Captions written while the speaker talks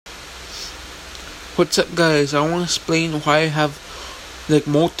What's up, guys? I want to explain why I have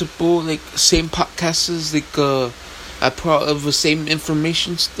multiple same podcasts I put out of the same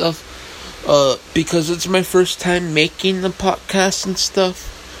information stuff. Because it's my first time making the podcast and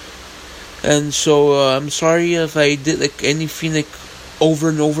stuff, and so I'm sorry if I did anything over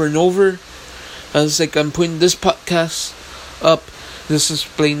and over and over. I'm putting this podcast up, just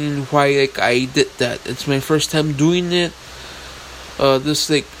explaining why I did that. It's my first time doing it. Just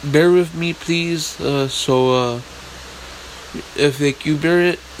bear with me, please. If you bear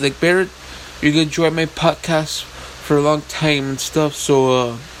it, you're gonna enjoy my podcast for a long time and stuff.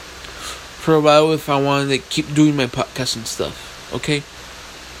 So for a while, if I want to keep doing my podcast and stuff, okay.